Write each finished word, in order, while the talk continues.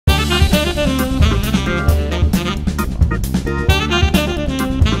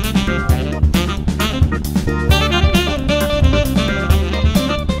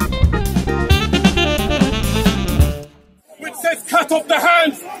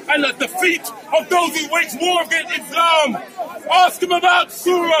and at the feet of those who wage war against Islam. Ask him about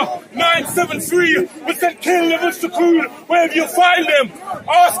Surah 973 with the kill of Shukun, wherever you find them.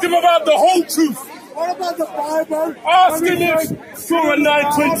 Ask him about the whole truth. What about the Bible? Ask him if Surah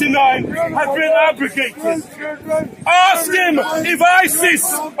 929 has been abrogated. Ask him if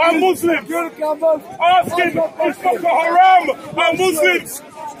ISIS are Muslims. Ask him if Boko Haram are Muslims.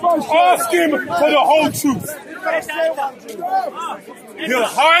 Ask him for the whole truth. He'll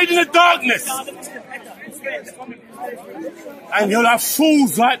hide in the darkness. And you'll have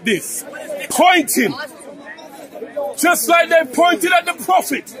fools like this pointing, just like they pointed at the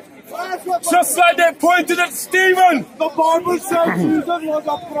prophet. Just like they pointed at Stephen. The Bible says Jesus was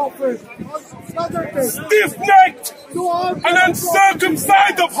a prophet. Stiff-necked and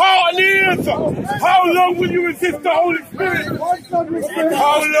uncircumcised of heart and ears. How long will you resist the Holy Spirit?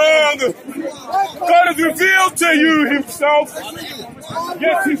 How long? God has revealed to you himself.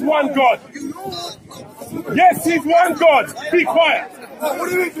 Yes, he's one God. Yes, he's one God. Be quiet.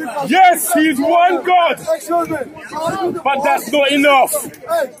 Yes, he's one God. But that's not enough.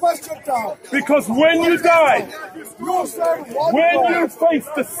 Because when you die, when you face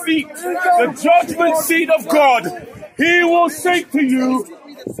the seat, the judgment seat of God, he will say to you,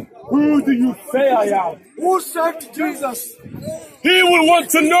 who do you say I am? Who sent Jesus? He will want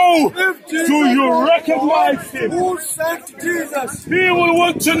to know, do you recognize him? Who sent Jesus? He will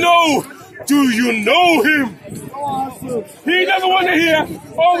want to know, do you know him? He doesn't want to hear,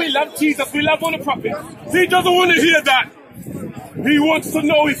 oh, we love Jesus, we love all the prophets. He doesn't want to hear that. He wants to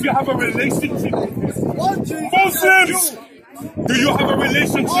know if you have a relationship with him. Muslims, do you have a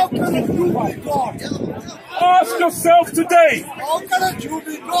relationship with God? Ask yourself today. How can a Jew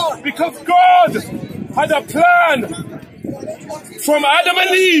be God? Because God had a plan from Adam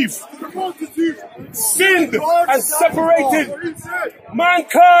and Eve, sinned and separated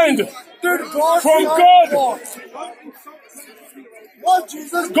mankind from God.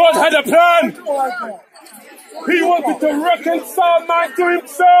 God had a plan. He wanted to reconcile man to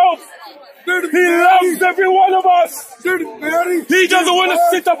himself. He loves every one of us. He doesn't want to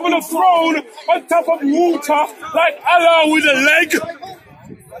sit up on a throne on top of water like Allah with a leg.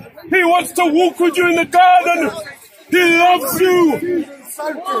 He wants to walk with you in the garden. He loves you.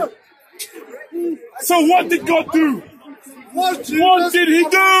 So what did God do? What did he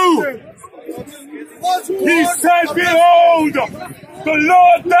do? He said, behold, the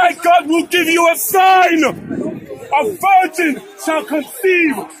Lord thy God will give you a sign. A virgin shall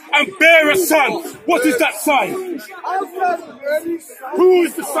conceive and bear a son. What is that sign? Who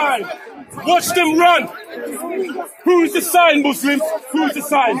is the sign? Watch them run. Who is the sign, Muslims? Who is the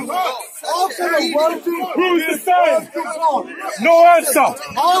sign? Who is the sign? No answer.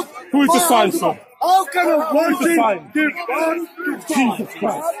 Who is the sign, sir? How can a virgin give birth to Jesus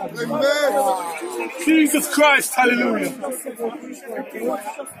Christ? Amen. Jesus Christ, hallelujah.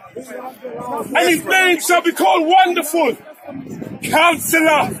 And his name shall be called Wonderful,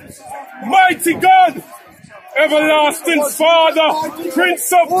 Counselor, Mighty God, Everlasting Father,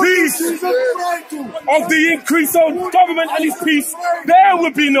 Prince of Peace. Of the increase of government and his peace, there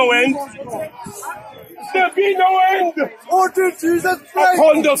will be no end. There'll be no end.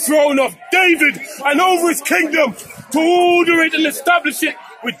 Upon the throne of David and over his kingdom, to order it and establish it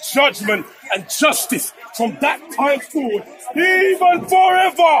with judgment and justice from that time forward, even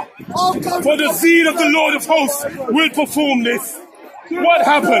forever. For the zeal of the Lord of hosts will perform this. What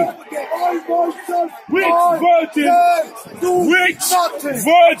happened? Which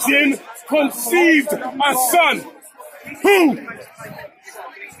virgin conceived a son? Who?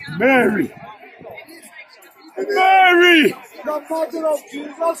 Mary. Mary! The mother of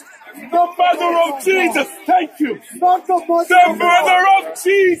Jesus. The mother of Jesus. Thank you. Not the mother the mother of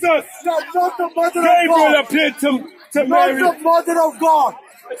Jesus. Not the mother of Gabriel God. appeared to Mary. Not the mother of God.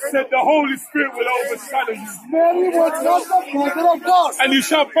 Said the Holy Spirit will overshadow you. Mary was not the mother of God. And you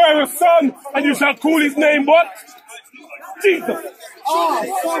shall bear a son, and you shall call his name what? Jesus.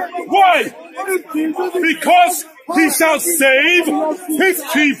 Why? Because he shall save his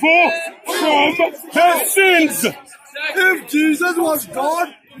people from their sins. If Jesus was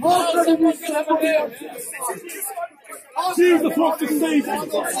God, how could he be somebody else? Jesus wants to save you.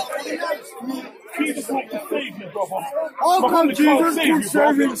 Jesus wants to save you, brother. How come Jesus can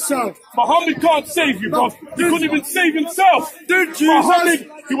save himself? Muhammad can't save you, bro. He couldn't even save himself. Did Jesus? Muhammad,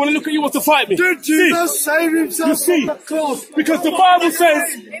 you want to look at you, wants to fight me. Did Jesus save himself? You see, from the cross? because the Bible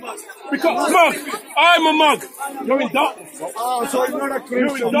says, because mug, I'm a mug. You're in darkness. So you're not a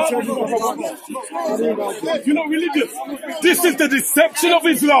Christian. You're in darkness. You're not religious. This is the deception of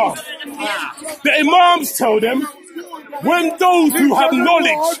Islam. The Imams tell them When those who have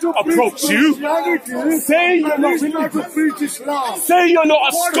knowledge approach you, say you're not religious, say you're not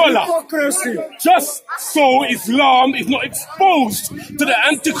a scholar, just so Islam is not exposed to the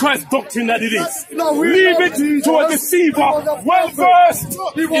Antichrist doctrine that it is. Leave it to a deceiver well-versed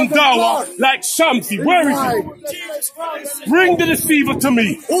in dawah like Shamsi. Where is he? Bring the deceiver to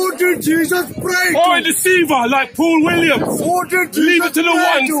me. Who did Jesus pray to? Or a deceiver like Paul Williams. Who did Jesus Leave it to the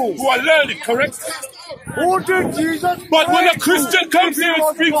ones to? who are learning, correct? Who did Jesus But when a Christian comes here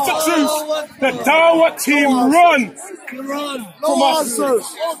and speaks the truth, the Dawah team run from us.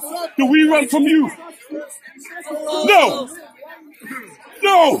 Do we run from you? No.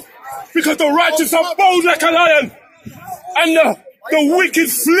 No. Because the righteous are bold like a lion. And the wicked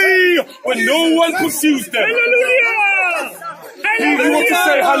flee when no one pursues them. Hallelujah! He wants to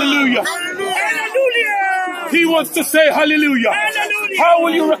say hallelujah. Hallelujah! He wants to say hallelujah. Hallelujah! How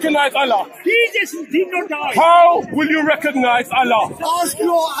will you recognize Allah? Jesus did not die. How will you recognize Allah? Ask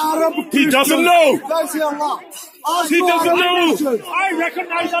your Arab He doesn't know. He doesn't know. I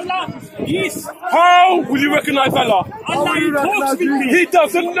recognize Allah. Yes. How will you recognize Allah? Allah, He talks with me. He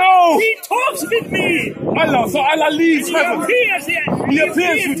doesn't know. He talks with me. Allah, so Allah leaves He heaven. appears here. He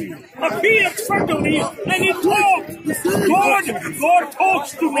appears with you. Appears in front of me and He talks. God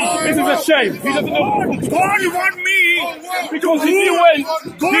talks to me. This is a shame. He doesn't know. God wants me. Because if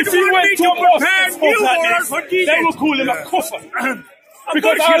he went to a mosque and spoke like this, they will call him a kufr.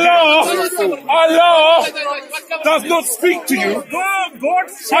 Because Allah does not speak to you.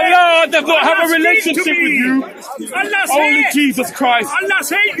 Allah does not have a relationship with you. Only Jesus Christ. Allah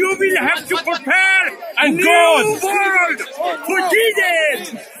said you will have to prepare and new God world for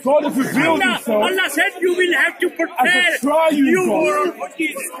Jesus. God has revealed Himself. Allah said you will have to prepare new world for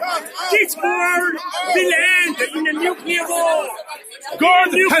Jesus. This world will end in a nuclear war.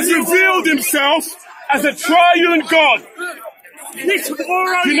 God has revealed Himself as a triune God. This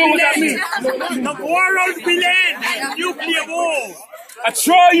world you know what that means? The world will end in nuclear war. A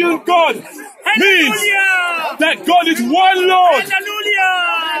triune God means that God is one Lord.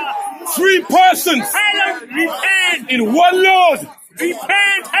 Hallelujah. 3 persons in one Lord.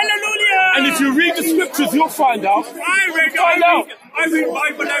 Repent. Hallelujah. And if you read the scriptures, you'll find out. I read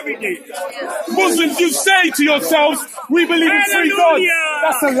Bible every day. Muslims, you say to yourselves, we believe in 3 gods.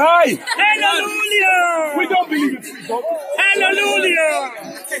 That's a lie. Hallelujah. We don't believe in 3 gods. Hallelujah.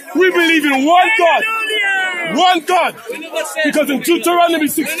 We believe in one God. Hallelujah. One God. Because in Deuteronomy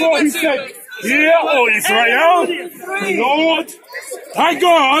 6:4 He said, "Hear, O Israel, the Lord, thy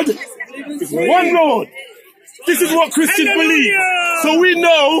God, is one Lord." This is what Christians believe. So we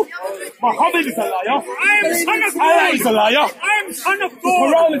know Muhammad is a liar. Allah is a liar. Son of God. The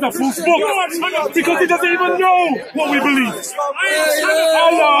Quran is a false book. Because he doesn't even know what we believe.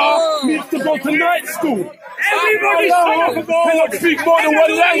 Allah needs to go to night school. Allah cannot speak more than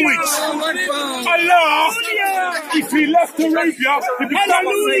one language. Allah, if he left Arabia,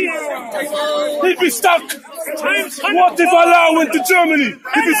 he'd be stuck. What if Allah went to Germany?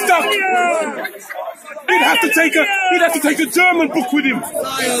 He'd be stuck. He'd have to take a German book with him.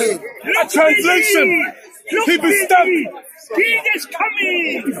 A translation. He'd be stuck. Jesus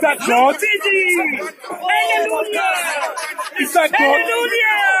coming. Is that God? Hallelujah. Is that God?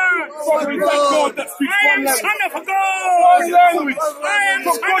 Hallelujah. Father, is that God that speaks I am one language? Son of God. One language. I am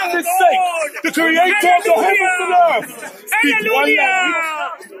For Son of goodness God. sake, the creator of the heavens and earth speaks one language. Hallelujah.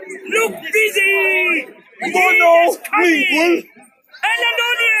 Look busy. Monolingual.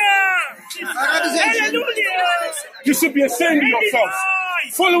 Hallelujah. Hallelujah. You should be ashamed of yourself.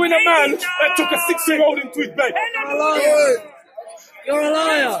 Following a man that took a 6-year-old into his bed. You're a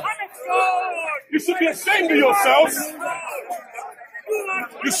liar. You should be ashamed of yourself.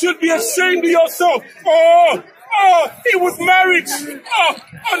 You should be ashamed of yourself. Oh, he was married. Oh,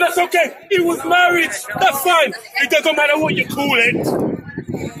 that's okay. He was married. That's fine. It doesn't matter what you call it.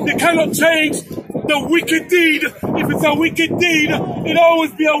 You cannot change the wicked deed. If it's a wicked deed, it'll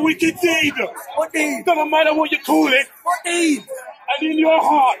always be a wicked deed. What deed? Doesn't matter what you call it. What deed? And in your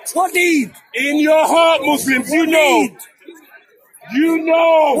heart. What deed? In your heart, Muslims, you know. You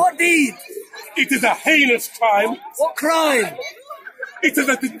know. What deed? It is a heinous crime. What crime? It is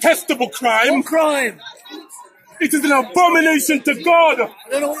a detestable crime. What crime? It is an abomination to God. I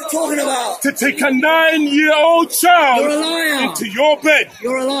don't know what you're talking about. To take a 9-year-old child You're a liar. into your bed.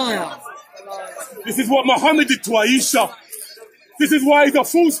 You're a liar. This is what Muhammad did to Aisha. This is why he's a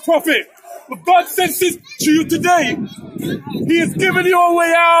false prophet. But God sends this to you today. He has given you a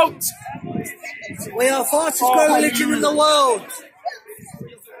way out. We are fastest growing religion in the world.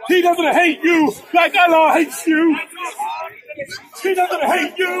 He doesn't hate you like Allah hates you. He doesn't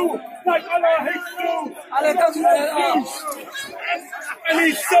hate you like Allah hates you. And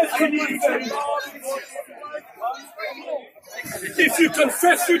he says to you, if you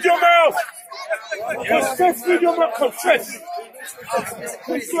confess with your mouth, confess with your mouth, confess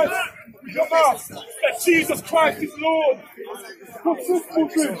with your mouth that Jesus Christ is Lord. Confess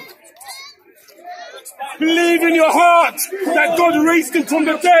with him. Believe in your heart that God raised him from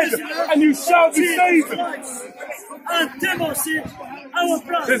the dead and you shall be saved.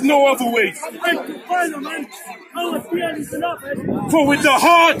 There's no other way. For with the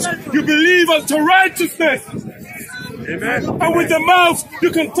heart you believe unto righteousness. Amen. And with the mouth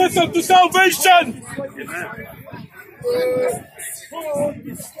you confess unto salvation. Amen.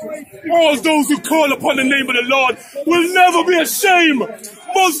 All those who call upon the name of the Lord will never be ashamed.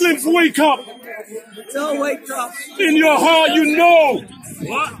 Muslims, wake up. Don't wake up. In your heart you know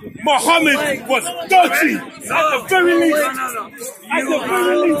Muhammad was dirty. At the very least. At the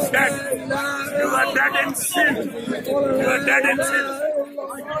very least. You are dead in sin. You are dead in sin.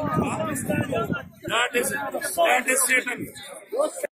 That is Satan.